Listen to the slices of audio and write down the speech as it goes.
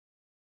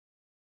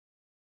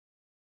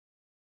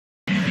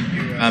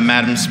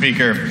Madam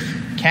Speaker.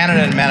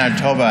 Canada and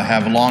Manitoba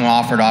have long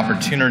offered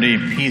opportunity,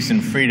 peace,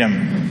 and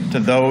freedom to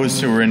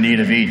those who are in need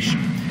of each.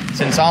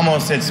 Since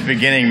almost its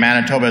beginning,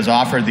 Manitoba has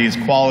offered these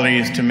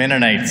qualities to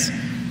Mennonites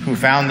who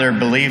found their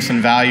beliefs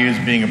and values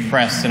being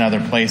oppressed in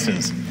other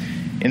places.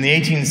 In the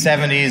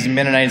 1870s,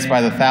 Mennonites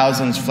by the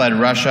thousands fled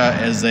Russia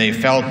as they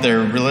felt their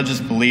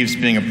religious beliefs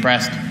being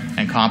oppressed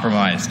and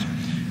compromised.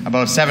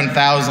 About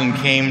 7,000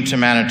 came to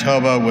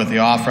Manitoba with the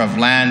offer of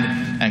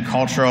land and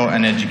cultural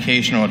and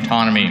educational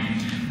autonomy.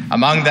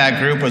 Among that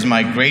group was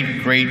my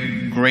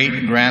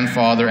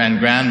great-great-great-grandfather and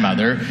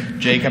grandmother,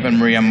 Jacob and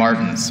Maria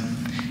Martins.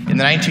 In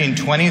the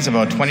 1920s,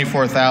 about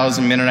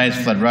 24,000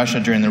 Mennonites fled Russia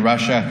during the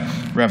Russia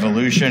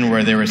Revolution,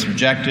 where they were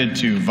subjected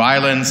to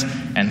violence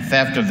and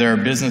theft of their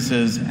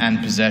businesses and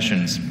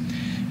possessions.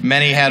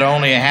 Many had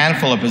only a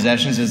handful of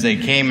possessions as they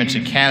came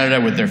into Canada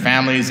with their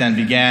families and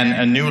began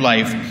a new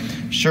life,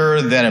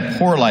 sure that a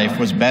poor life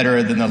was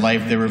better than the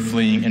life they were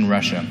fleeing in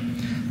Russia.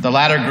 The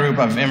latter group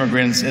of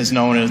immigrants is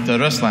known as the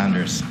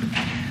Ruslanders.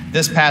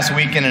 This past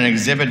weekend, an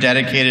exhibit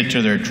dedicated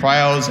to their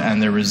trials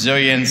and their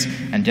resilience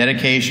and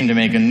dedication to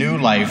make a new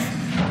life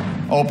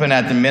opened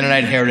at the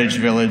Mennonite Heritage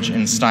Village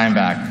in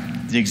Steinbach.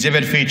 The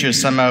exhibit features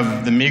some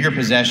of the meager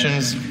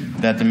possessions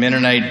that the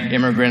Mennonite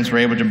immigrants were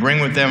able to bring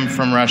with them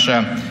from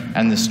Russia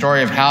and the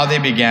story of how they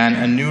began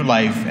a new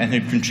life and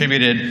have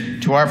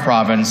contributed to our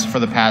province for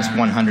the past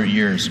 100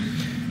 years.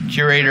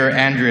 Curator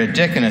Andrea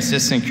Dick and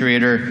Assistant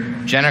Curator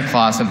Jenna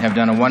Clausen have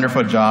done a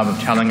wonderful job of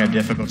telling a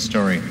difficult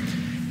story.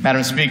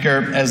 Madam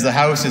Speaker, as the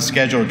House is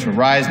scheduled to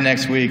rise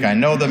next week, I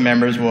know the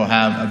members will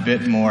have a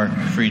bit more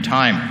free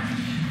time.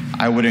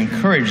 I would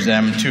encourage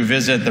them to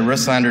visit the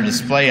Ruslander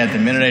display at the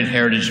Mennonite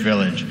Heritage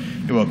Village.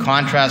 It will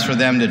contrast for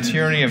them the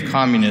tyranny of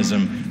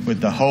communism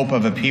with the hope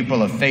of a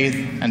people of faith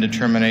and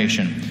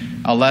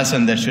determination, a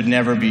lesson that should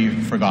never be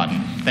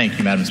forgotten. Thank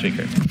you, Madam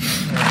Speaker.